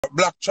about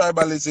black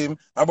tribalism,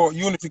 about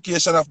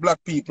unification of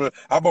black people,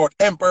 about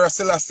Emperor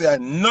Selassie,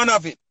 none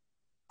of it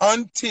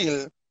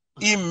until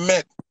he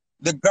met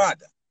the God.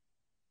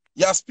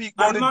 You speak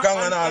about the gang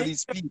and all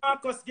these people.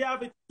 Marcus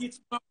Garvey teach.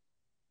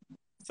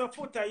 So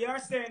Foota, you're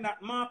saying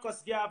that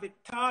Marcus Garvey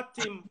taught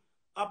him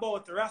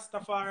about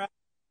Rastafari?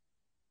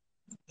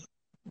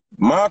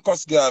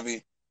 Marcus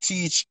Garvey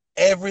teach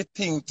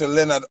everything to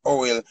Leonard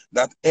Howell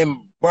that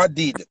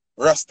embodied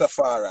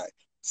Rastafari.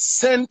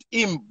 Sent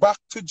him back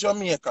to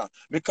Jamaica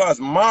because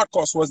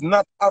Marcus was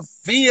not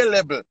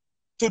available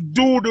to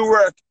do the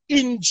work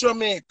in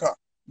Jamaica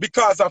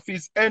because of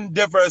his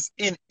endeavors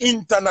in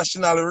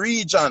international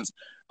regions.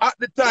 At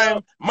the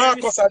time,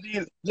 Marcus had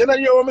deal, you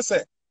know what I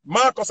say?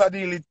 Marcus had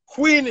deal with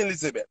Queen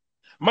Elizabeth.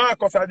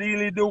 Marcus had deal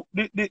with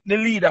the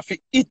leader for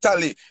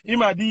Italy. He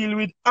had deal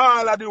with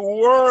all of the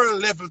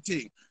world level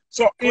thing.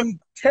 So him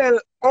tell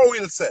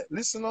Howell say,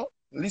 listen up,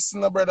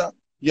 brother.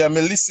 Yeah,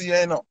 me listen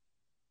here now.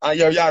 And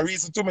you have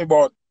reason to me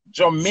about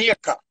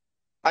Jamaica.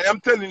 I am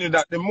telling you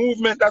that the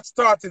movement that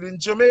started in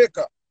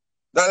Jamaica,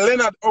 that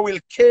Leonard Howell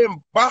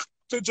came back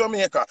to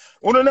Jamaica.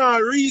 We don't know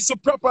reason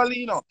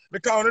properly now.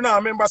 Because we don't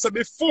remember, so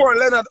before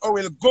Leonard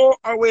Howell go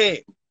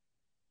away,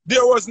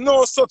 there was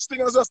no such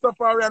thing as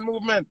Rastafarian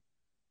movement.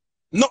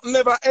 Nothing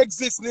never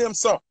exists, name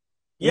so.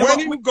 Yeah, when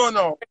him go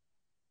now.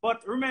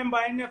 But remember,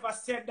 I never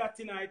said that,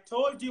 you know. I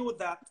told you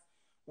that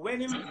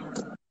when him.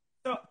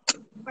 So,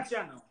 watch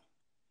out now.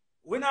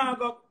 We now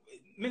go.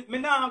 Me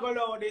now go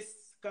allow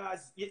this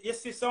because you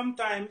see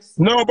sometimes.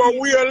 No, but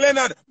where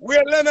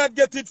Leonard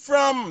get it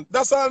from?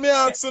 That's all me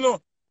ask you know.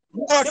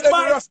 Ask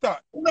every Rasta.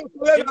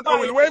 Leonard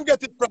Howell, where him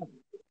get it from?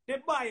 The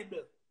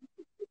Bible.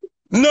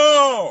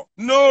 No.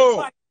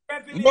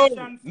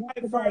 Revelation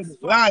 5 verse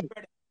 5.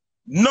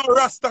 No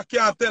Rasta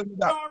can't tell me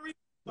that.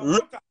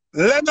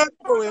 Leonard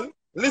Howell,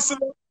 listen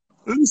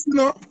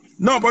up.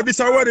 No, but this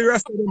is what the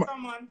rest of them.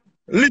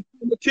 Listen,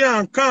 you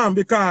can't come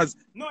because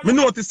me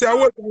notice I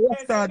work the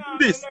Rasta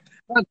do this.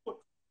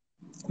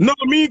 No,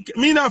 me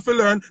not to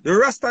learn. The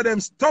rest of them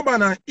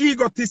stubborn and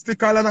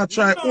egotistical and I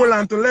try hold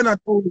on to Leonard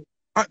Howell.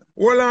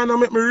 Hold on and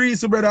make me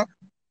reason, brother.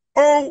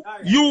 Oh,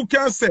 you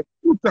can say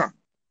Foota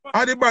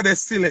are the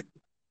baddest selector.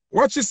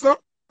 Watch this now.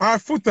 Our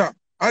Foota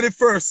are the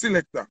first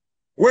selector.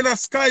 When a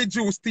Sky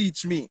Juice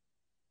teach me.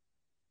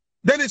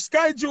 Then if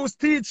Sky Juice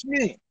teach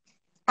me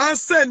and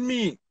send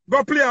me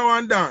go play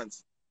one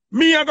dance,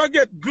 me I go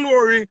get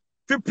glory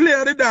to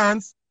play the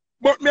dance,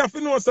 but me have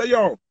to know say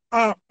yo,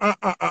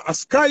 a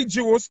Sky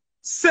Juice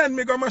send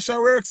me go mash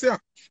works here.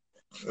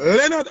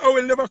 Leonard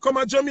Howell never come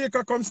to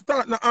Jamaica, come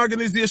start an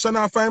organization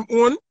of his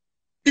own.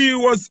 He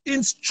was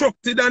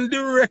instructed and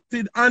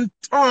directed and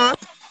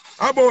taught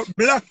about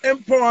black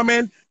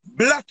empowerment,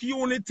 black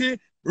unity,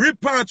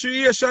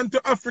 repatriation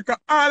to Africa.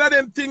 All of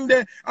them things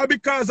there are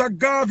because of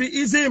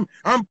Garveyism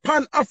and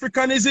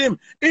Pan-Africanism.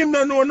 Him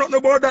don't know nothing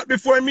about that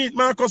before I meet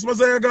Marcus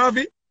Mosiah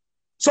Garvey.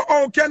 So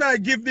how can I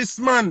give this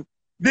man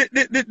the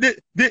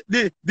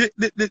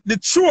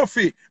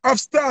trophy of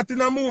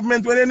starting a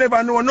movement when they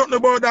never know nothing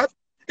about that?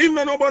 Him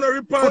don't know about the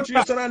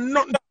repatriation and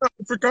nothing to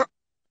Africa.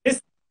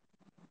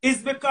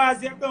 It's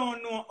because you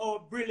don't know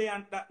how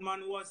brilliant that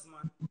man was,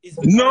 man.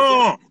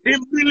 No,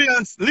 him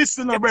brilliance.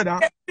 Listen, brother.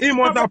 Him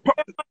was a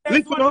puppet.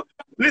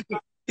 Listen.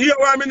 Here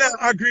why I not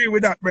agree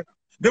with that, brother.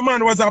 The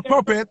man was a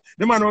puppet.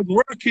 The man was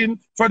working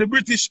for the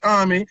British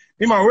Army.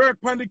 He might work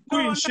on the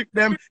Queen ship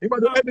them. He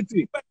might do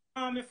everything.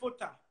 Army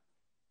Foota.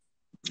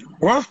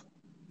 What?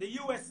 The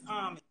US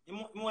Army. He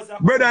was a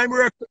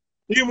brother,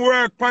 he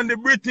work on the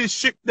British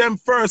ship them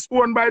first,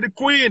 owned by the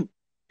Queen.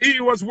 He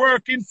was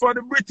working for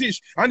the British,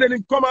 and then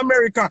he come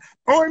America.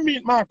 How I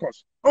meet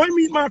Marcus?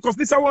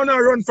 This I want to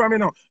run from, you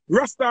know.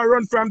 Rasta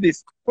run from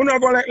this. You know,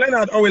 go like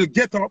Leonard Howell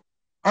get up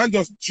and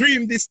just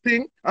dream this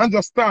thing and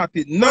just start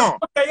it. No,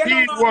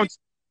 he was.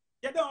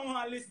 You don't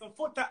want to listen.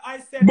 Foota, I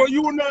said. But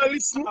you not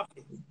listen.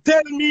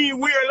 Tell me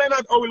where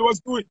Leonard Howell was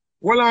doing.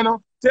 Well, I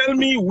know. Tell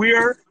me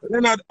where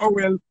Leonard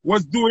Howell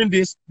was doing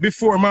this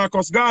before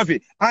Marcus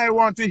Garvey. I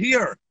want to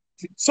hear.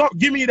 So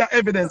give me the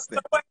evidence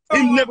then.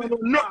 He never know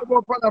nothing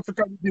about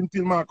Pan-Africanism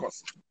until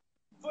Marcus.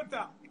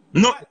 Foota.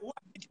 No.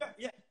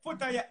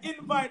 Foota, you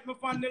invite me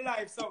from the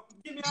live, so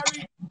give me a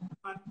reason,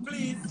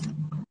 please.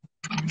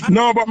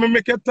 No, but me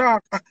make you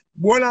talk. But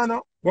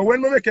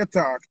when me make you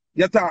talk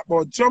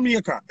about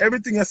Jamaica.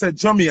 Everything you said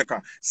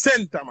Jamaica.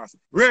 St. Thomas.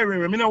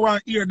 Me no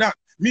want to hear that.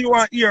 Me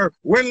want to hear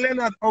when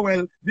Leonard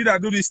Howell did I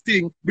do this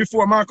thing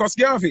before Marcus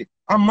Garvey.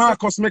 And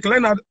Marcus make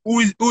Leonard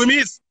who him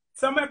is.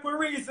 So make a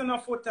reason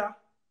of Foota.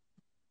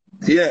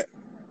 Yeah.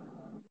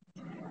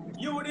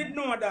 You didn't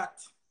know that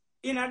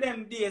in a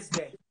them days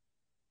there,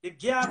 the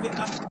Garvey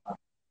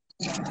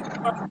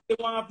they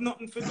won't have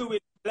nothing to do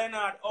with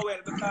Leonard Howell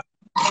because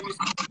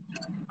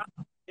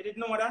you didn't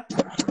know that?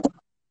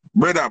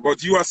 Brother,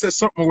 but you have said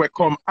something will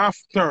come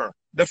after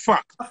the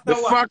fact. After the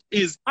fact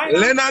is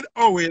Leonard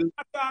Howell.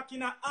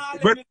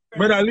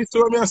 Brother,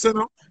 listen to what I say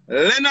now.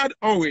 Leonard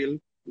Howell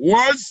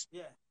was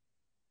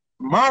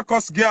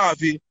Marcus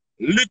Garvey,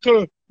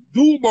 little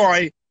do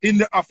boy in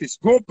the office.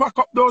 Go pack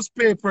up those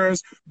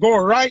papers, go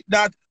write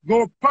that,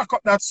 go pack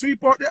up that,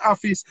 sweep out the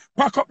office,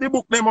 pack up the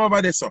book them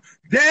over there. So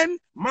then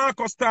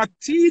Marcus start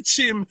teach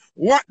him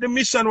what the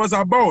mission was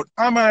about.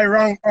 Am I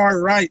wrong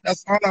or right?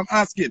 That's all I'm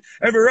asking.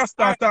 Every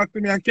Rasta talk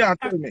to me and can't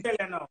tell me.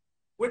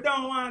 We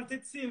don't want,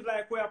 it seems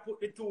like we have put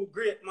the two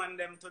great men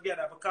them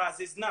together because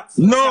it's not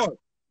so. No,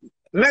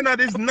 Leonard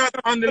is not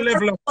on the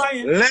level of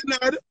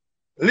Leonard.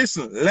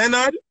 Listen,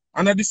 Leonard,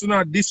 and this is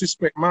not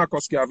disrespect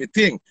Marcus Garvey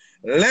thing.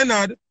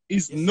 Leonard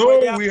is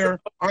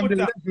nowhere on the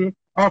level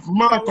of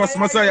Marcus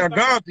Messiah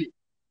Garvey.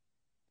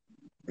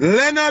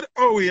 Leonard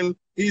Owell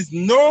is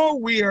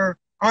nowhere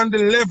on the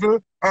level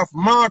of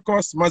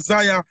Marcus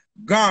Messiah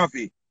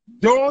Garvey.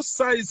 Don't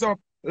size up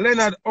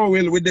Leonard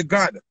Owell with the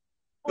God.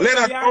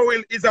 Leonard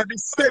Owell is a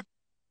descendant.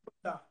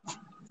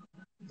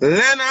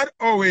 Leonard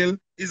Owell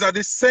is a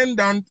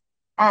descendant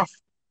of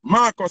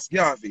Marcus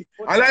Garvey.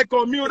 I like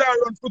how me that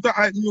run Foota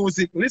hype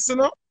music. Listen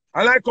up.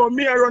 I like how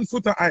me I run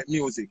Foota hype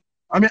music.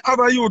 I mean,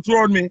 other youth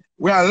around me,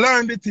 we are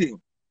learn the thing.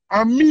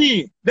 And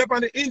me, they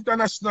on the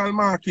international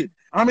market.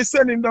 And me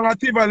sending down a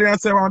Tivoli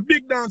and say, one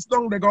big dance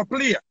down, they go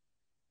play.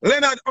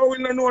 Leonard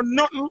Owell don't know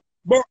nothing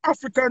about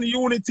African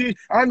unity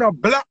and a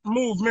black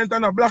movement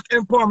and a black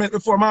empowerment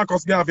before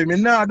Marcus Garvey. Me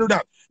nah do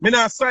that. Me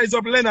nah size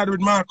up Leonard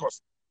with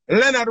Marcus.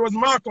 Leonard was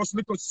Marcus'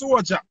 little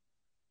soldier.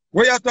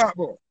 What you talk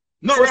about?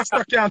 No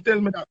Rasta can't tell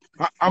me that.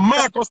 And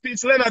Marcus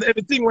teach Leonard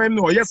everything we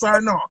know. Yes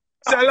or no?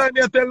 Say allow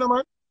me to tell them,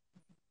 man.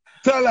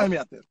 Tell me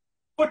to tell.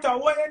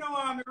 Foota, what you know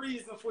I'm a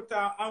reason,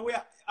 Foota, and we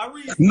a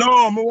reason. No,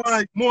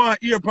 I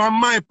want to hear from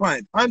my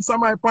point. Answer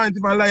my point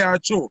if I lie or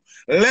true.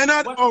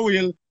 Leonard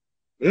Owell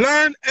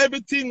learn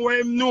everything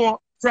we know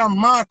from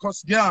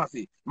Marcus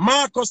Garvey.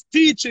 Marcus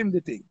teach him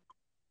the thing.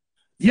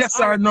 Yes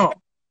or no?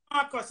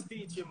 Marcus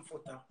teach him,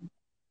 Foota.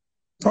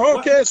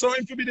 Okay, so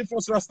him to be the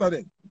first Rasta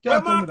then.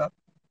 Can't tell me that.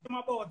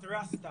 About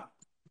Rasta.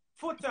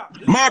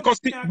 Foota. Marcus,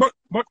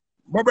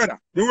 but brother,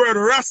 the word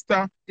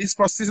Rasta is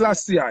for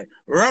Selassie.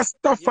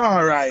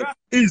 Rastafari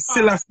is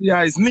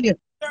Selassie's name.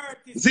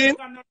 See?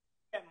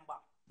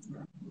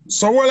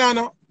 So hold on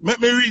now.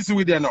 Let me reason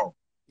with you now.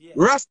 Yeah.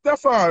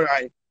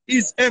 Rastafari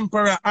is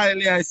Emperor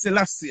Haile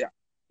Selassie.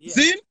 Yeah.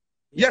 See?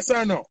 Yes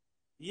or no?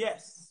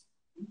 Yes.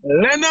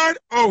 Leonard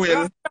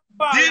Owell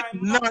did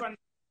not.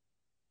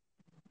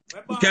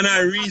 Can I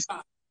reason?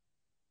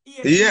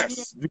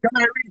 Yes.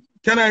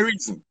 Can I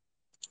reason?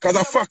 Because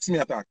I fucks me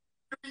attack.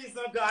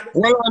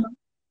 Well, I'm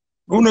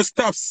gonna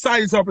stop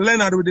size up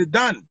Leonard with the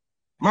Dan.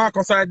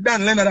 Marcus had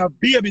Dan, Leonard a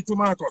baby to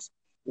Marcus.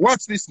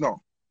 Watch this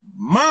now.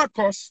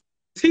 Marcus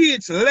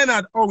teach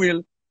Leonard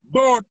Owell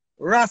about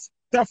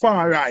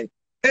Rastafari,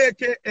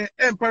 aka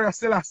Emperor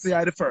Selassie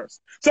the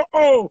first.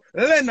 So,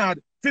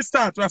 Leonard to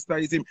start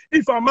Rastaism.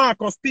 If a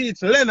Marcus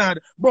teach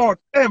Leonard about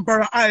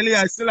Emperor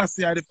Haile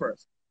Selassie the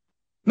first.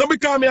 No,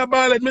 because me a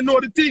ballad, me know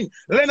the thing.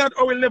 Leonard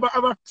Owell never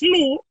have a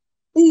clue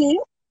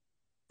who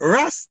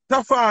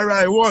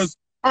Rastafari was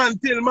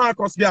until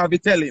Marcus Garvey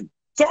tell him.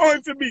 So how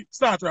if you be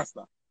start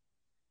Rasta?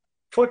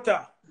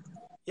 Foota,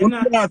 you're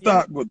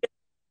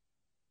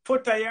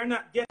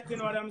not getting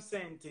what I'm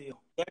saying to you.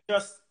 You're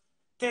just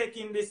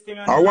taking this thing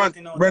and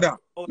brother,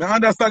 I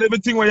understand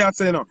everything what you're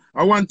saying now.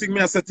 I want thing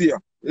me I say to you.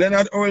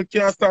 Leonard Owell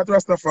can't start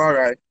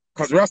Rastafari.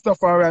 Because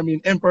Rastafari, I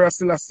mean Emperor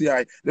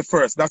Selassie the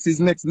first. That's his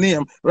next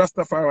name.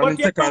 Rastafari and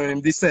take on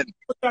him descent.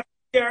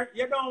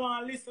 You don't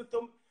want to listen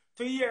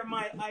to hear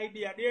my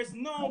idea. There's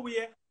no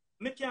way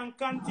me can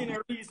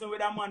continue reason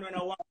with a man when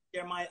I want to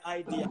hear my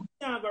idea.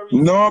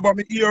 No, but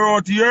me hear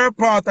out your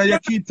part and you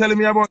keep telling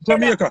me about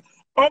Jamaica.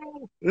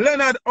 Oh,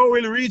 Leonard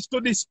Owell reached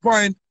to this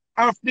point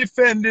of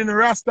defending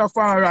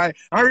Rastafari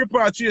and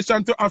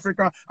repatriation to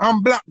Africa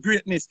and black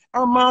greatness.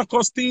 And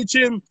Marcus teach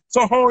him.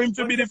 So how him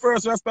to be the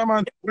first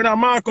Rastaman when a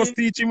Marcus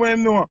teach him when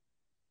him know?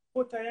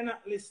 Foota, you're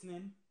not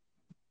listening.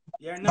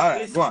 You're not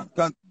listening.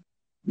 Go on.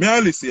 May I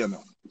listen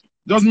now?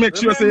 Just make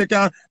sure so you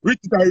can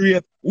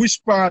reiterate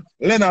which part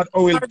Leonard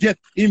Owell get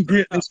him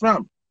greatness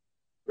from.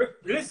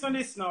 Listen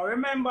this now.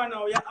 Remember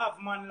now you have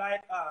man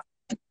like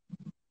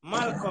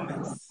Malcolm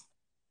X.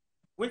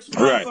 Which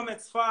Malcolm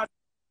X father?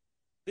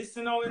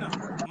 Listen now, you know.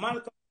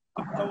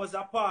 Malcolm was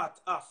a part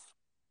of.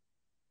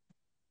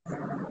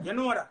 You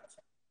know that?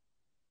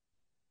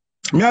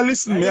 Me I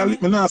listen.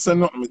 Me not say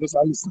nothing. Me just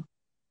I listen.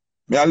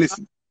 Me I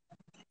listen.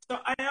 So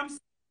I am saying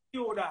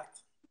you that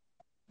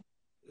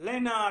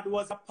Leonard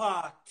was a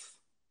part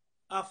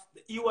of.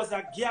 He was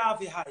a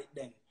Garveyite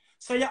then.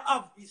 So you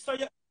have. So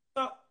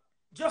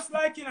just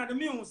like in the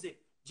music.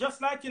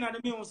 Just like in the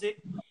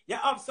music, you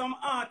have some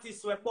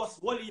artists where boss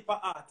whole heap of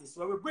artists,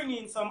 where we bring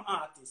in some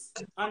artists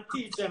and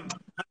teach them.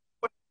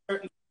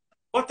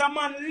 But a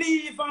man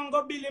leave and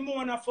go build him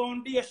on a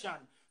foundation.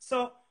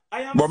 So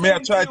I am. But may I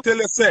try to tell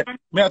you,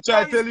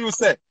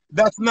 say,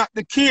 that's not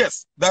the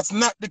case. That's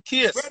not the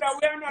case. Brother,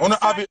 we're not want to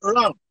have it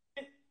wrong.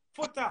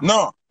 Foota.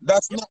 No,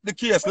 that's not the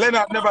case.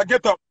 Leonard never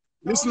get up.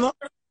 Listen up,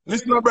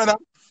 brother.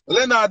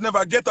 Leonard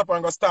never get up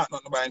and go start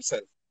nothing by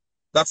himself.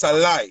 That's a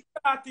lie.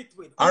 Start it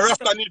with. And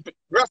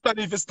Rasta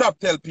need to stop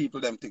tell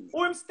people them things.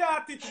 Who him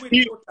start it with,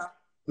 Foota?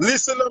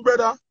 Listen,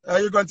 brother. Are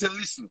you going to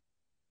listen?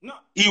 No.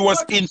 He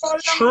was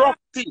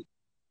instructed.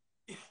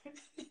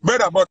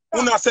 Brother, but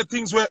Una said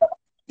things where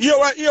here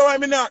why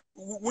me not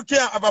we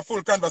can't have a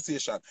full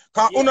conversation.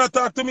 Cause Una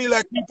talk to me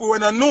like people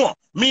when I know.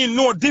 Me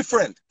know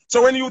different.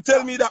 So when you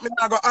tell me that me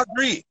not gonna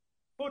agree.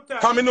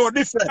 Cause me know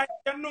different.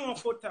 You know,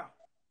 Foota.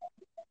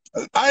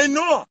 I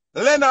know.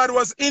 Leonard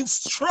was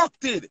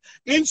instructed.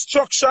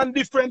 Instruction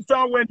different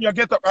from when you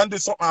get up and do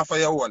something for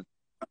your own.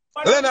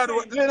 Leonard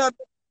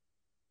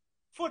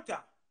Foota,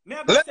 may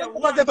I just say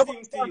one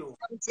thing to you?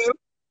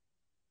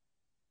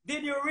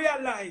 Did you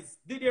realize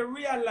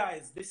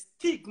the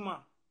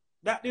stigma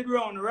that did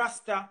run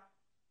Rasta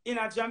in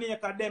a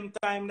Jamaica them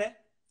time there?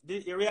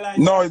 Did you realize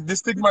No, that? the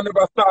stigma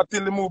never start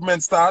till the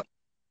movement start.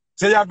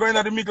 So you're going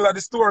at the middle of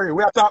the story.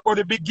 We are talking about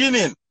the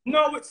beginning.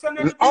 No, it's not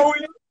the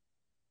beginning.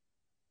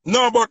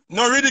 No, but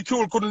no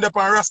ridicule couldn't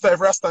depend on Rasta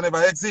if Rasta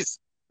never exists.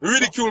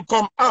 Ridicule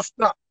come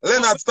after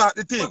Leonard start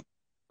the thing.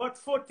 But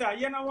Foota,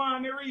 you know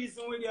one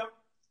reason with you.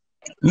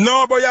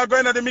 No, but you're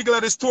going at the middle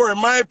of the story.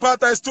 My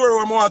part of the story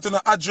we want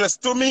to address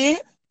to me.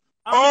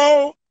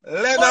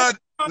 Leonard,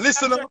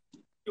 listen up.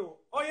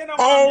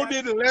 How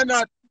did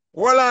Leonard,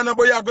 well, I know,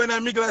 but you're going to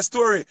the middle of the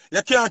story.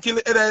 You can't kill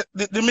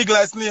the middle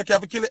of the snake, you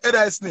have to kill the head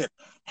of the snake.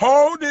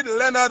 How did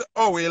Leonard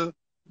Howell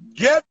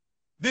get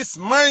this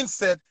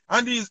mindset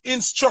and his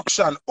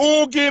instruction?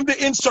 Who gave him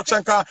the instruction?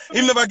 Because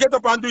he never get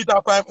up and do it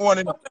after I'm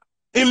on.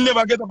 He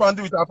never get up and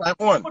do it after I'm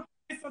on.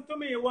 Listen to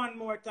me one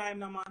more time,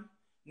 no man.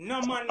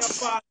 No man no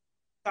fall from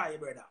sky,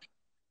 brother.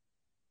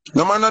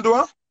 No man no do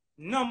what?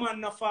 No man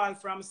no fall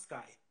from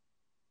sky.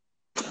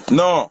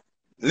 No.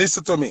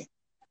 Listen to me.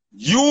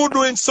 You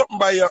doing something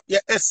by your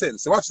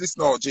essence. Watch this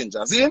now,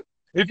 Ginjah. See?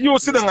 If you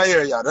sit in a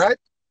area, right?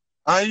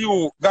 And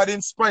you got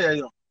inspired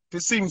you to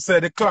sing, say,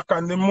 the clock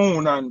and the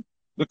moon and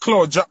the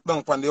cloud drop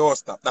down from the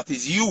house top. That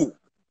is you.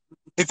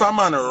 If a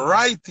man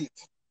write it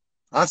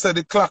and say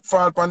the clock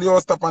fall upon the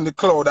house top and the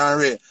cloud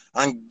and rain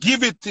and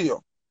give it to you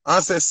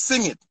and say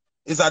sing it,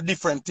 is a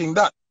different thing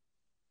that.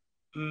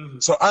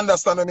 So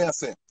understand what I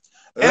say.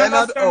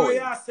 Leonard Howell.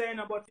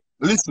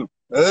 Listen,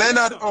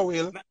 Leonard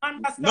Howell.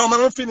 No, let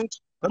me finish.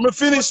 Let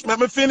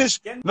me finish.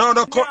 No,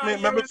 don't cut me.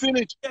 Let me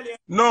finish.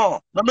 No,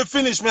 let me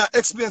finish. May I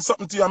explain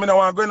something to you? I mean, I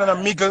want to go in a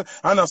middle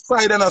and a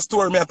side and a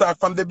story. May I talk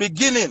from the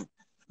beginning.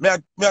 May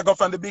I go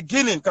from the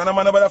beginning? Because I'm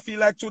never feel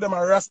like to them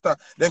a Rasta.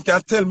 Them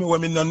can tell me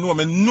when me no know.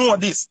 Me know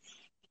this.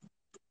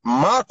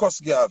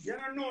 Marcus Garvey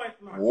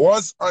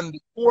was on the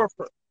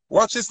forefront.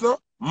 Watch this now.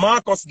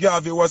 Marcus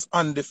Garvey was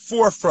on the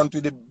forefront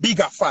with the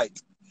bigger fight.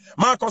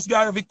 Marcus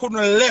Garvey couldn't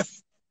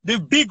left the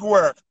big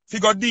work to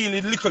go deal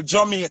with little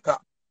Jamaica.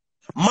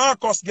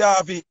 Marcus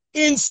Garvey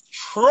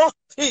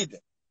instructed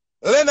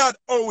Leonard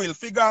Howell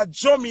to go to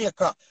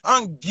Jamaica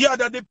and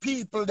gather the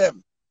people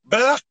them,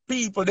 black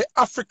people, the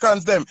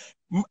Africans them.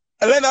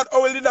 Leonard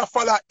Howell did not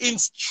follow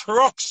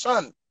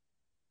instruction.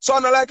 So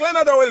not like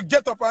Leonard Howell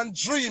get up and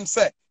dream,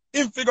 say,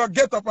 him figure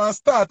get up and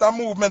start a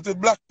movement with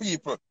black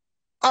people.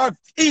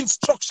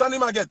 Instruction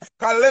him again.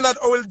 Because Leonard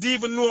Howell didn't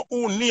even know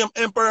who named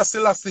Emperor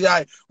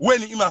Selassie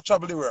when he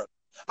travel the world.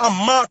 And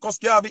Marcus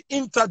Garvey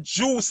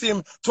introduced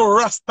him to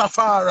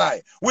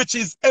Rastafari, which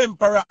is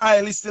Emperor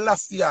Haile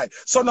Selassie.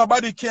 So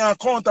nobody can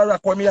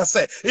counteract what me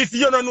say. If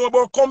you don't know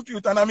about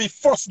computer and me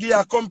first give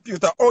a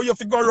computer, how you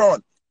figure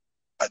run?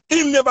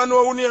 Him never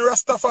know who named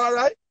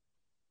Rastafari.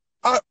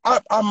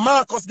 And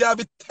Marcus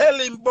Garvey tell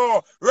him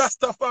about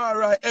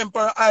Rastafari,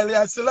 Emperor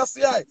Haile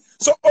Selassie.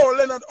 So how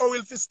Leonard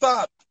Howell to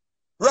start?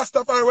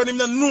 Rastafari when him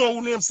not know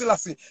who named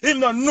Selassie.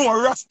 Him not know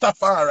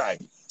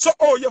Rastafari. So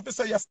oh, you have to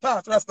say you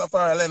start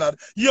Rastafari, Leonard.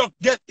 You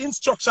get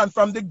instruction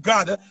from the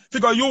God to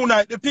go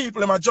unite the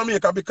people in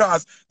Jamaica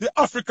because the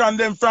African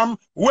them from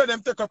where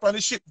them take up on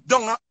the ship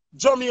down at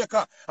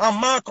Jamaica. And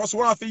Marcus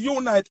want to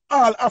unite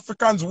all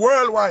Africans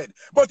worldwide.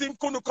 But him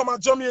couldn't come at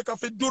Jamaica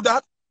to do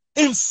that.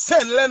 Him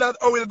send Leonard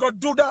Howell go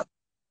do that.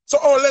 So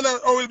oh,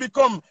 Leonard Howell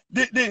become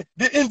the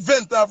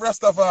inventor of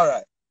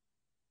Rastafari.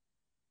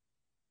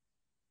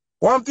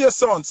 Want your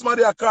son,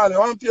 somebody I call you,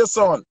 want your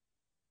son.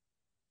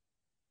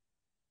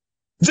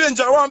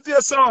 Ginjah, want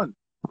your son.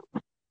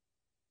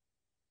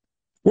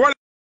 What?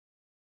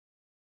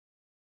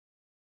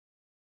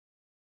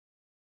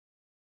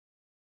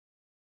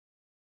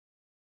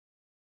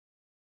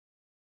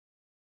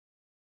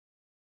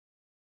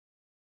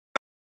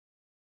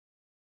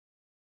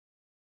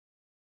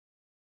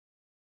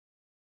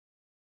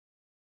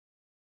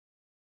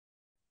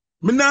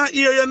 Me not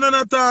hear you none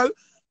at all.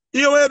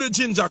 Here where the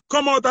Ginjah.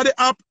 Come out of the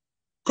app.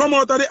 Come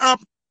out of the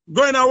app.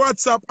 Go in a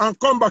WhatsApp and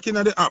come back in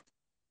the app.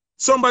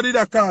 Somebody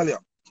that call you.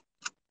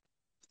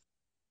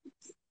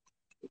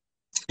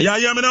 You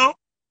hear me now?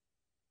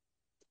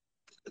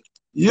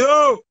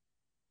 Yo.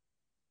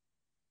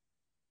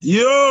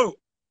 Yo.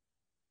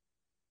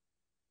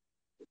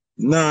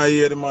 Nah, I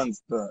hear the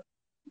monster.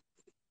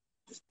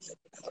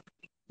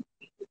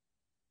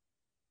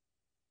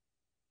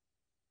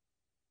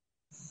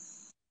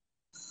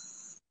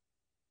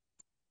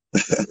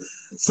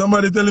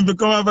 Somebody tell him to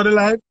come over the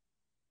live.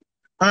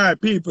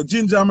 Alright, people.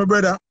 Ginjah, my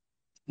brother.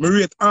 Me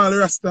rate all the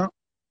Rasta.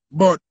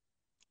 But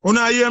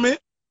Una hear me?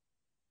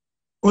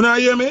 Una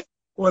hear me?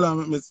 Hold on,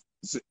 let me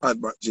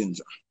add back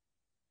Ginjah.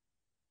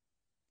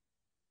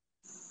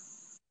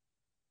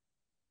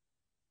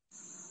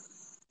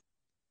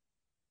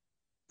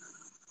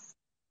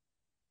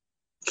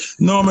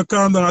 No, me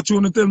calm down. I try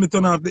to tell me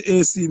turn off the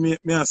AC, me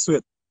I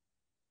sweat.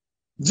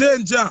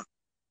 Ginjah.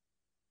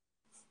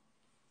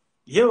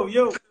 Yo.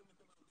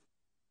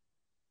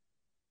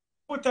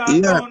 Foota, I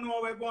don't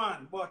know where we're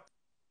going, but...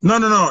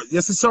 No.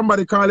 You see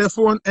somebody call your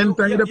phone,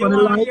 enter it up on the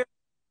live.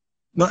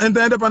 No,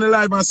 enter it up on the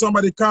live and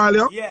somebody call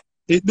you. Yeah.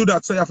 It do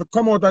that, so you have to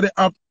come out of the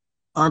app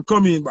and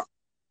come in back.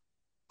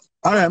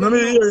 Alright, let me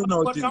hear you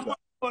now, Ginjah.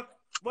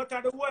 But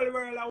at the whole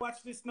world I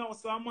watch this now,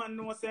 so a man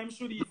knows him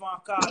should even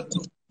call.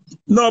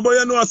 No, but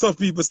you know some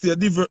people still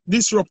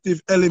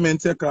disruptive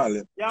element you call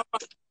it. Yeah, man.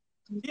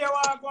 Here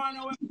what I go on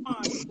now, man.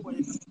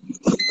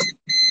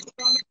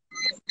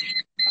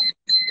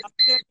 I'm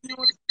telling you,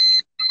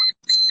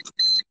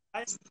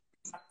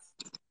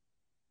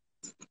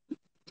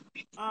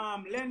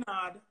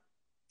 Leonard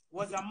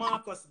was a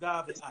Marcus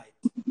Garveyite.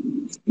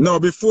 No,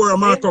 before a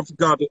Marcus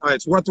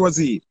Garveyite, what was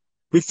he?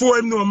 Before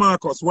him know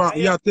Marcus, what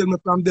you tell me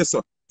from this?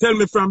 Tell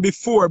me from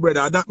before,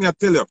 brother. That me I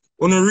tell you.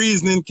 On the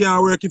reasoning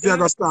can't work if you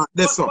gonna start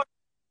this up.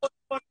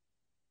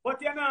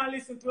 But you know,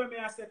 listen to me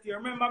I said to you.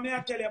 Remember me I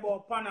tell you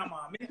about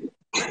Panama.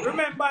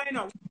 Remember, you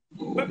know,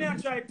 when me I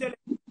try to tell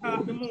you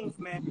about the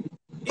movement,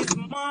 it's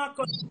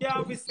Marcus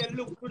Garvey said,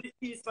 look to the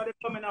east for the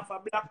coming of a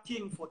black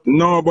king for.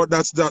 No, but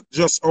that's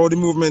just how the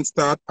movement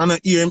start. And I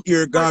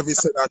hear Garvey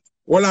say that.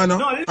 Well, I know.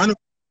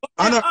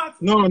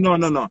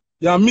 No.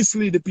 You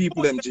mislead the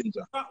people, them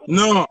Ginjah.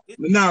 No, I'm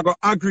not going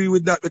to agree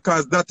with that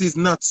because that is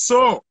not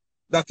so.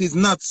 That is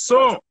not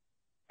so.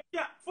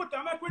 Yeah, Foota,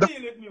 I'm going to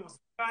deal with music.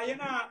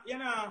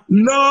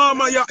 No,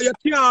 man, you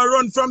can't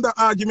run from the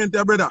argument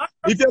there, brother.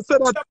 If you say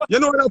that, you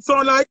know what that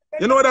sound like?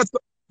 You know what that's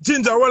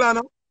Ginjah, well, I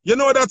know. You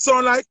know what that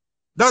sound like?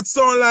 That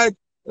sound like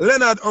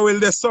Leonard Howell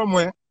there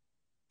somewhere.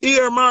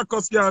 Here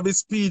Marcus Garvey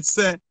speech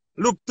say,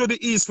 look to the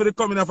east for the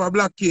coming of a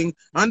black king,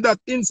 and that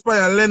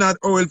inspire Leonard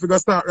Howell to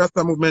start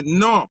Rasta movement.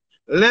 No.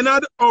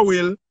 Leonard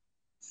Howell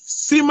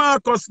see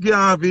Marcus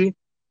Garvey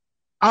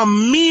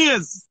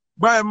amazed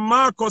by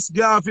Marcus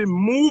Garvey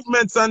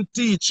movements and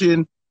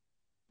teaching.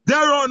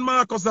 They're on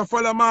Marcus, they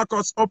follow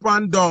Marcus up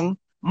and down.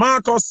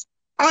 Marcus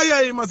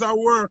hire him as a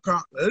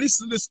worker.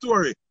 Listen to the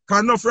story.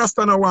 Because enough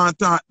Rasta no want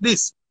to talk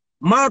this.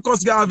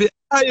 Marcus Garvey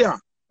hire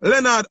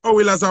Leonard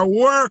Howell as a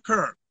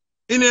worker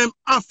in his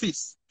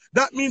office.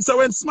 That means that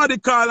when somebody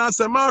call and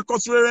say,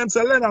 Marcus,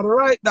 say, Leonard,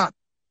 write that.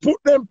 Put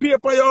them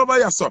paper over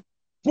here, so.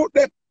 Put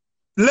them.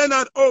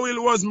 Leonard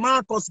Howell was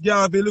Marcus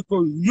Garvey,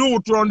 little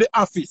youth around the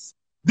office.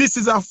 This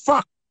is a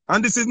fact.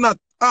 And this is not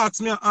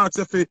ask me and ask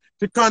if to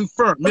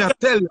confirm. Me I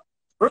tell you.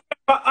 Remember,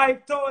 I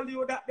told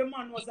you that the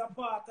man was a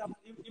part of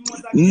he was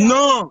a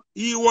No,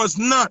 he was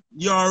not.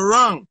 You're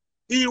wrong.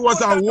 He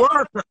was a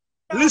worker.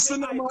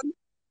 Listen, man.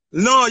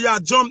 No, you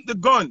jumped the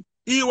gun.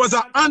 He was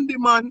a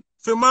handyman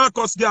for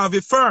Marcus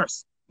Garvey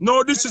first.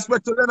 No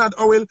disrespect to Leonard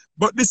Howell,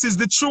 but this is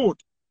the truth.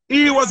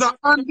 He was a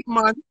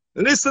handyman.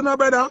 Listen,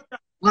 brother.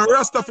 And the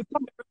rest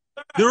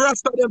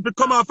of them to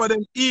come off of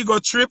them ego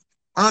trip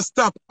and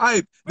stop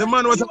hype. The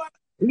man was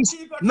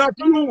not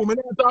you. Me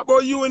not talk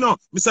about you, you know.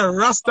 Mr.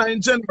 Rasta in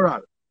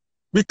general.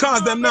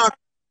 Because them not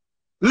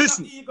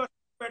listen.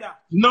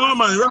 No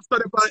man, Rasta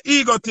them an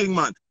ego thing,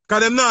 man.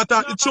 Because them not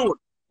talk the truth.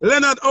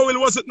 Leonard Howell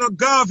wasn't no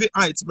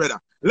Garveyites, brother.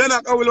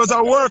 Leonard Howell was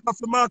a worker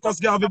for Marcus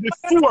Garvey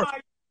before.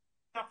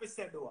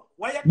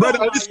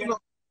 Brother, listen.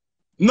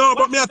 No,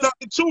 but me I talk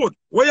the truth.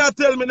 What you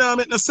tell me now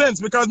make no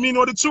sense because me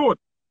know the truth.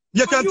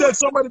 You can tell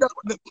somebody that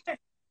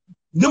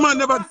the man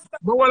never,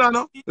 but what I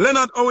know,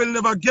 Leonard Howell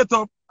never get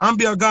up and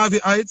be a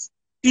Garveyite.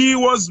 He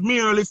was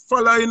merely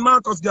following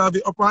Marcus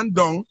Garvey up and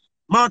down.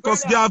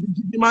 Marcus Garvey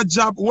give him a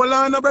job. Well,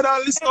 I know, brother,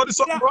 listen to this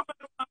something, bro.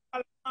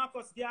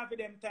 Marcus Garvey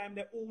them time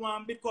the who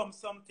want become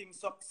something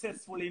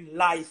successful in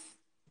life.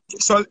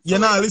 So, you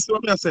know, listen to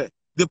what me I say.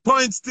 The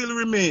point still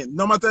remains,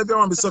 no matter if you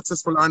want to be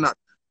successful or not.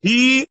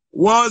 He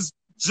was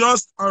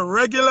just a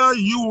regular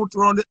youth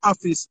around the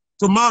office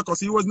to Marcus.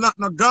 He was not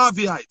no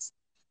Garveyite.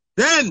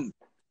 Then,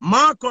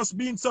 Marcus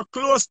being so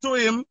close to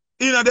him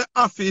in the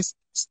office,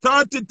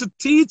 started to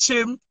teach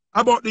him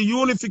about the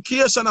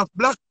unification of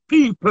black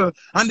people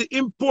and the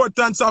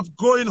importance of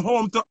going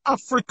home to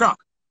Africa.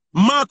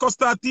 Marcus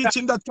started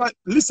teaching that time.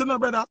 Listen,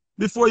 brother,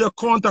 before you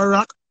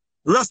counteract,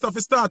 rest of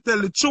it start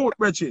tell the truth,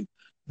 Brechin.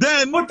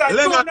 Then,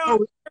 Leonard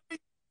Howell.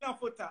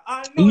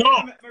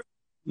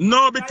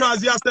 No,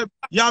 because you have to,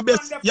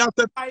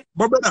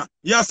 but brother,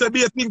 you have to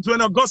be a things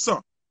when I go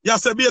so. You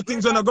have to be a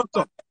things when I go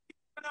so.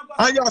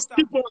 And you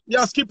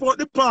skip out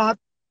the part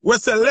where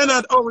say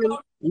Leonard Howell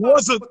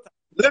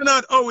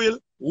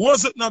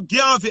wasn't no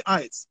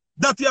Garveyites.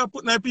 That you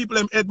put my people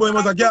in head boy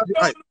was a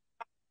Garveyite.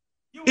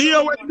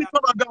 Here when he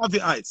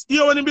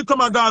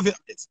become a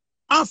Garveyite.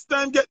 After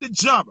him get the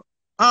job,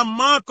 and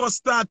Marcus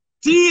start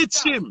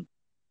teach him.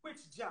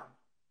 Which job?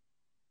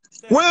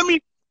 What I mean?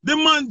 The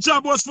man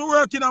job was for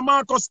work in a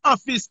Marcus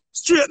office,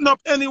 straighten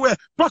up anywhere,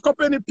 pack up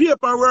any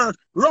paperwork,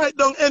 write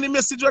down any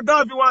message your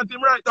Garvey want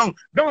him write down.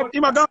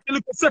 Him a Garvey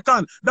look a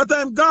second. That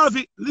time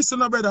Garvey, listen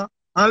now, brother,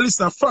 and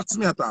listen, facts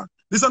me at all.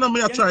 Listen to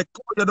me, I try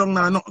call you down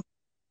now, nothing.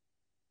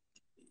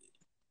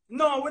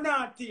 No, we're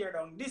not tear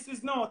down. This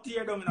is no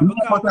tear down. No,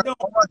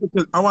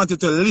 I want you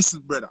to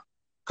listen, brother.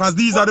 Because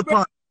these are the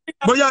parts.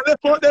 But you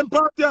left out them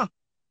parts, yeah.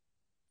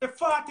 The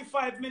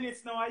 45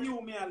 minutes now, are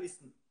you me a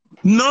listen?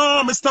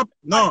 No, me stop.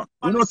 No,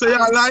 you know, say you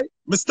lie.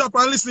 Me stop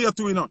and listen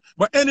to you now.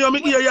 But anyway,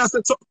 me hear you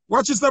say something.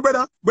 Watch this now,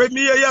 brother. But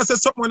me hear you say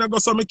something when I go,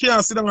 so me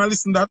can't sit down and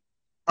listen to that.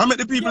 I make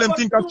the people them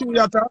think I true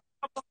yet.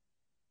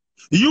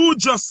 You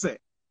just say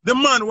the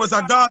man was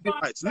a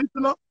Garveyite. Listen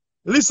now.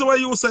 Listen what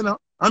you say now.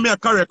 I mean,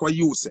 correct what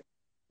you say.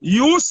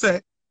 You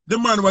say the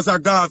man was a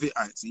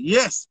Garveyite.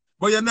 Yes.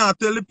 But you not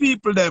tell the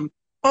people them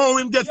how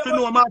him get to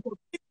know Marcus.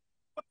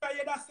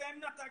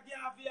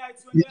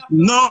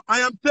 No, I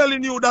am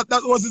telling you that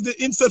was the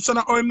inception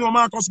of how him know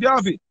Marcus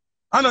Garvey.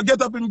 I don't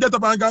get up and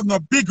have no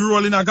big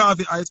role in a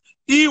Garveyite.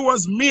 He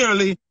was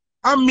merely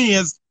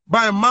amazed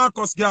by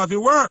Marcus Garvey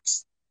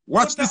works.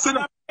 Watch this.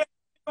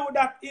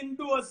 That in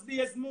those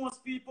days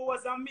most people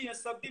was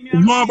amazed. So give me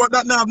no, but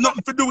that now have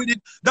nothing to do with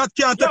it. That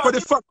can't take away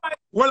the fact.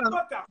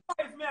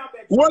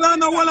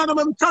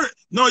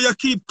 No, you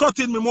keep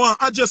cutting me more.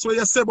 I just what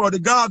you say about the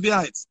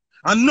Garveyites.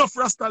 Enough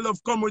Rasta love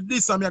come with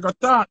this, and I got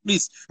taught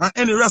this. And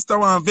any Rasta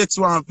want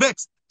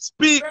vex.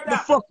 Speak brother, the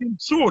fucking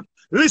truth.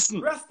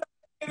 Listen.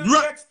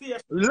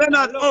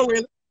 Leonard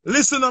Howell,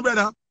 listen,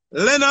 brother.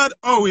 Leonard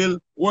Howell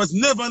was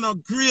never no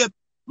great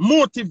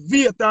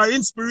motivator,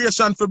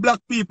 inspiration for black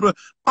people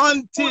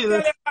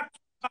until.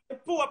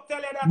 But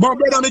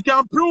brother, me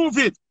can prove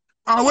it.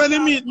 And when he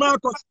meet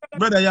Marcus,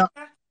 brother, yeah.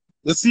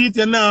 You see it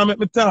here now, make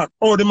me talk.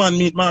 Oh, the man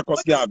meet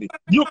Marcus Garvey.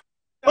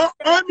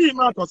 I meet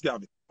Marcus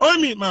Garvey. I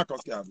meet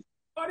Marcus Garvey.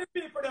 All the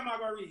people them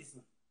have a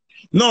reason.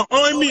 No,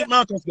 I meet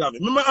Marcus Garvey.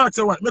 Me ask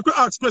you what. Me could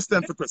ask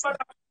question for question.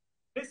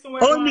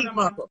 I meet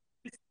Marcus.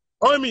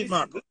 I meet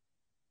Marcus.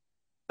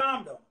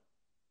 Calm down.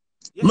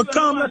 Me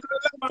calm down,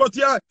 but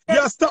you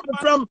stop me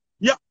from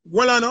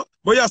well I know,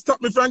 but you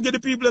stop me from give the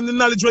people the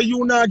knowledge where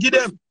you now give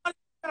them.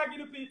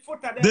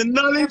 The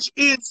knowledge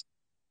is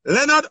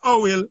Leonard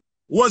Howell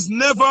was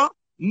never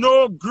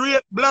no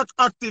great black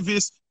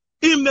activist.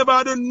 Him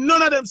never do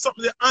none of them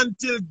something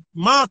until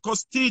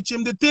Marcus teach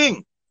him the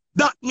thing.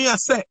 That me I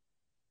say.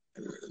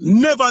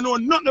 Never know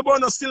nothing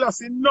about no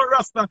Selassie, no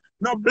Rasta,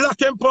 no black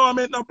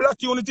empowerment, no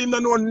black unity, no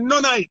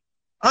none of it.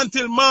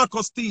 Until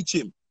Marcus teach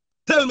him.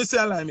 Tell me say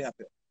I lie me I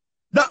tell.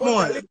 That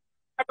more.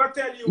 I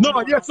tell you.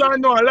 No, yes or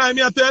no, I lie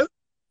me I tell.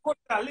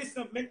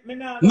 Listen,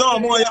 no,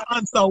 more you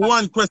answer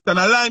one question.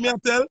 I lie me I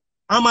tell.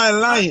 Am I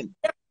lying?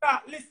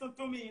 Listen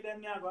to me,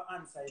 then I go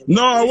answer you.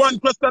 No, one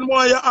question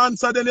more you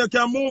answer, then you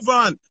can move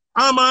on.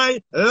 Am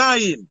I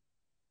lying?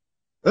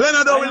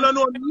 Leonard Howell don't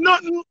know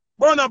nothing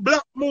about no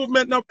black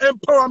movement, no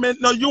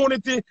empowerment, no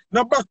unity,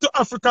 no back to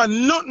Africa,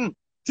 nothing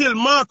till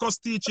Marcus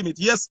teach him it.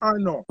 Yes or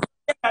no?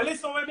 Yeah,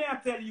 listen when I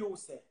tell you,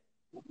 say.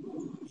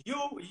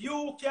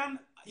 You can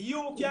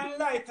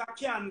light a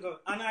candle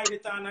and hide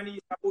it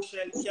underneath a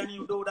bushel. Can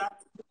you do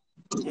that?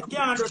 You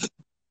can't do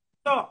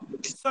that.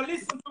 So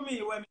listen to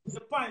me when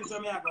the point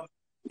where I go.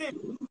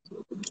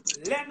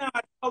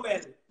 Leonard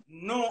Howell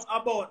know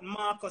about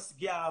Marcus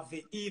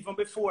Garvey even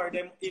before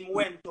him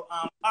went to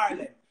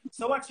Ireland.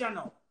 So what you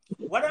know?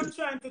 What I'm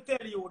trying to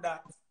tell you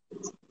that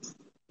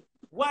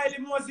while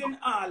he was in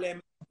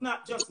Harlem,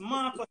 not just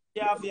Marcus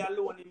Garvey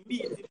alone,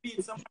 he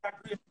beat some other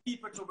great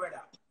people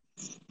together.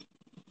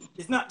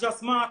 It's not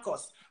just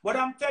Marcus. But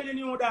I'm telling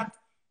you that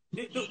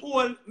the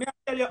whole, may I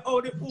tell you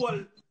how the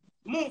whole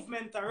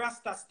movement of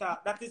Rasta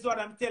start. That is what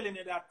I'm telling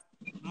you, that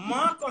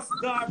Marcus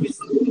Garvey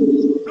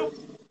looked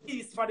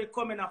east for the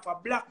coming of a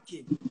black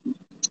king.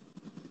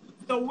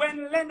 So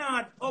when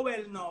Leonard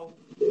Howell now,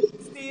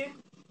 see,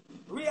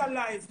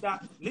 realize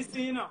that,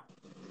 listen, you know,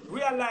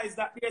 realize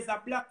that there's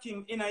a black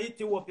king in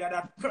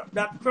Ethiopia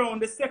that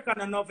crowned the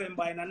 2nd of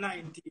November in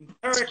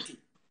 1930.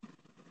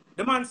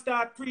 The man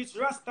start preach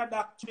Rasta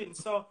doctrine.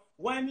 So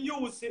when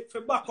you use it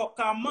for back up,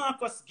 because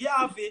Marcus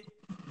Garvey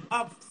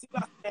have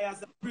Selassie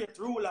as a great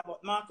ruler,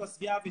 but Marcus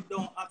Garvey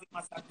don't have him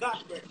as a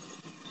God.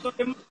 So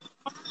the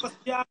Marcus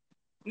Garvey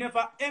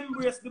never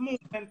embraced the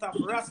movement of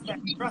Rasta.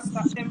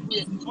 Rasta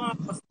embraced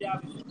Marcus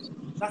Garvey.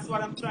 That's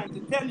what I'm trying to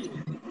tell you.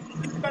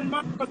 When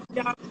Marcus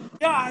Garvey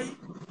died,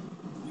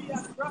 we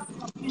as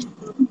Rasta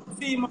people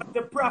see him as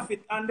the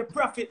prophet, and the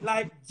prophet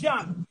like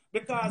John,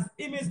 because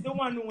him is the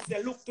one who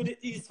said, look to the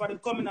east for the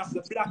coming of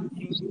the black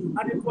king.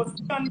 And it was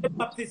John the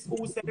Baptist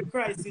who said the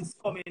Christ is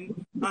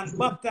coming and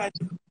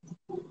baptized.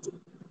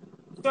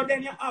 So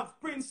then you have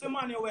Prince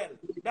Emmanuel,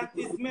 that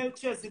is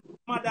Melchizedek's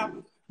mother.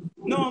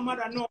 No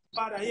mother, no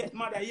father, yet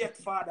mother, yet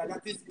father.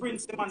 That is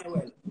Prince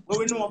Emmanuel. But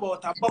we know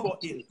about a Bubble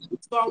Hill.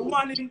 So a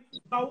one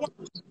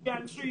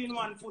and 3 in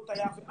 1 foot,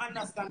 you have to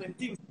understand them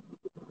things.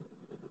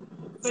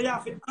 So you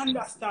have to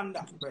understand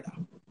that, brother.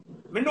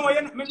 Me know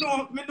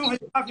you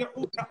have your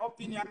own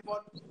opinion,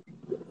 but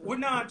we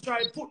now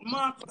try put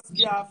Marcus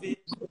Garvey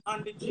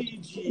and the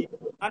GG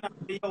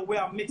and we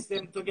have mixed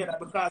them together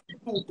because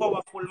two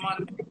powerful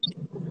man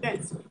make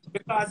sense.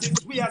 Because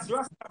if we as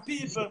Rasta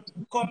people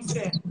come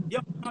say, yeah,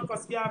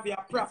 Marcus Garvey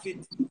a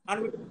prophet,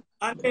 and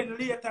then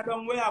later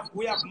on we have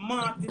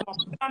Martin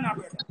McPlanner,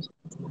 brother,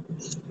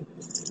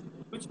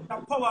 which is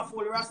a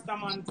powerful Rasta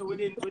man to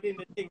within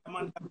the thing,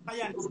 man,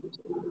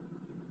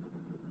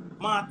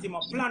 Martin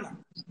McPlanner.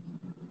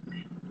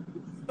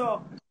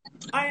 So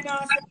I know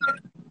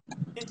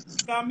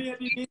because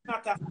maybe he's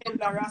not a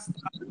elder Rasta,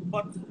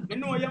 but you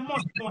know you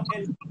must know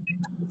elder.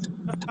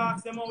 Just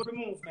ask them how the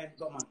movement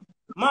go, man.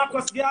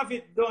 Marcus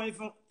Garvey don't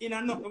even in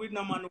a nothing with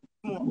no man who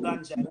smoke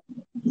ganja.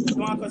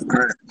 Marcus.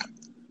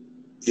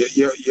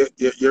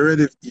 You're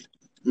ready.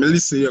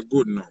 Melissa, you're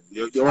good now.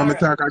 You want me to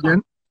talk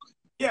again?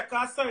 Yeah,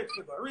 because I saw it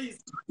for a reason.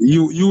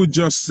 You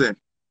just said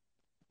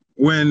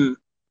when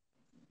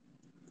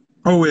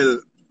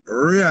Howell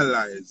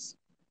realized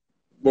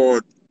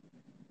about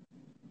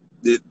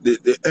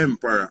the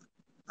emperor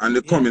and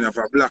the coming of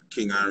a black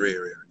king and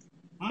Rary.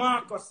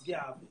 Marcus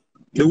Garvey.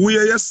 The way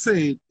you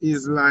say it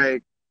is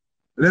like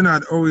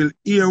Leonard Howell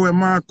hear what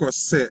Marcus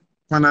said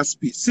on a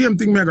speech. Same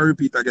thing I'm going to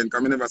repeat again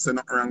because I never said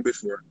nothing wrong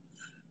before.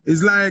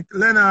 It's like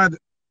Leonard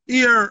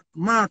hear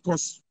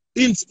Marcus'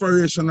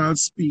 inspirational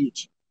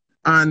speech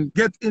and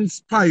get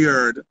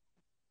inspired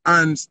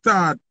and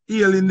start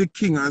hailing the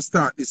king and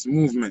start this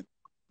movement.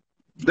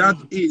 That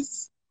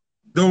is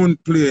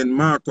downplaying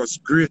Marcus'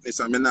 greatness.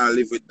 I mean, I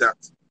live with that.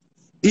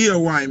 Hear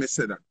why I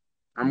say that.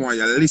 I want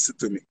you to listen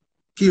to me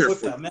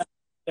carefully.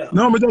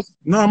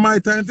 No, my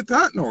time to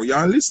talk now.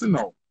 Y'all listen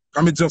now.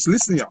 I mean, just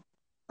listen here.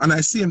 And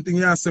I see something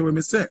you say when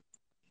I say.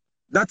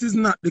 That is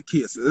not the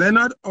case.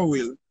 Leonard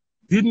Howell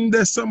didn't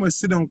there somewhere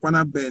sit down on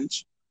a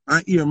bench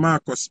and hear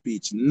Marcus'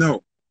 speech.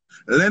 No.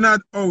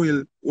 Leonard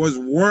Howell was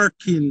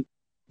working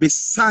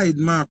beside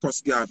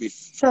Marcus Garvey,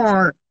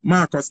 for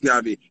Marcus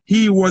Garvey.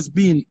 He was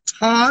being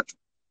taught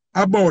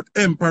about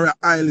Emperor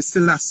Haile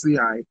Selassie,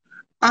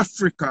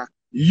 Africa,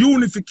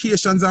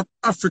 unifications of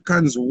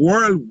Africans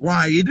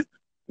worldwide,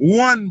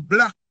 one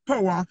black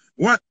power,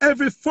 one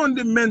every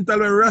fundamental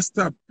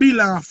Rasta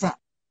Bilafa.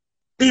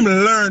 Him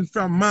learn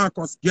from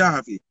Marcus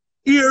Garvey.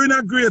 Hearing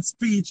a great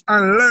speech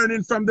and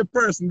learning from the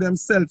person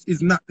themselves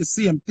is not the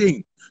same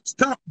thing.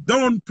 Stop,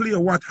 don't play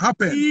what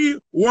happened. He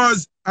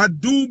was a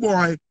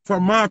do-boy for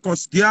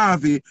Marcus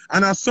Garvey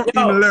and I saw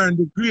him learn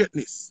the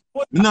greatness.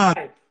 Not.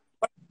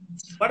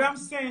 What I'm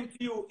saying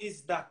to you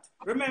is that,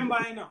 remember,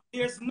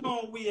 there's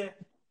no way,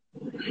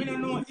 we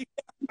don't know if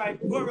I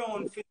go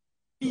around for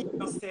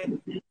people say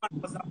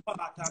man was a part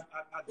of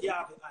a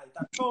Garvey.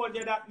 I told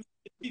you that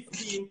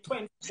 15,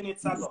 20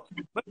 minutes ago.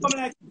 But I'm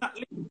like,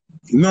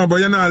 no, but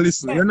you're not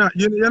listening.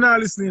 You're not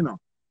listening now.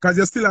 Because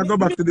you still go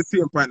back to the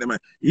same point, man.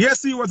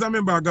 Yes, he was a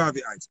member of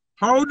Garvey Heights.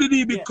 How did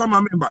he become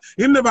a member?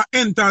 He never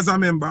entered as a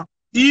member.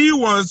 He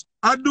was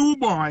a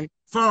do-boy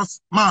for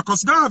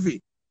Marcus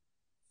Garvey.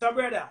 So,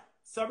 brother,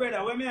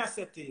 what may I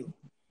say to you?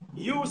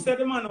 You said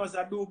the man was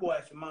a do-boy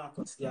for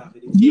Marcus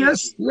Garvey.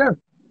 Yes.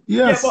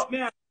 Yeah, but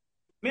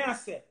may I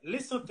say,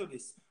 listen to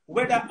this.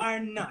 Whether or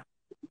not,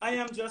 I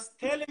am just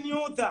telling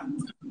you that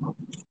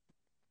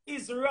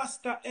is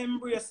Rasta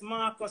embrace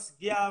Marcus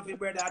Garvey,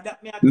 brother?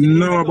 That me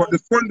no, but the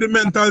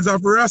fundamentals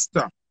of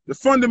Rasta, the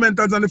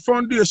fundamentals and the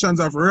foundations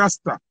of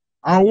Rasta,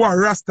 and what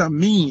Rasta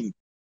mean,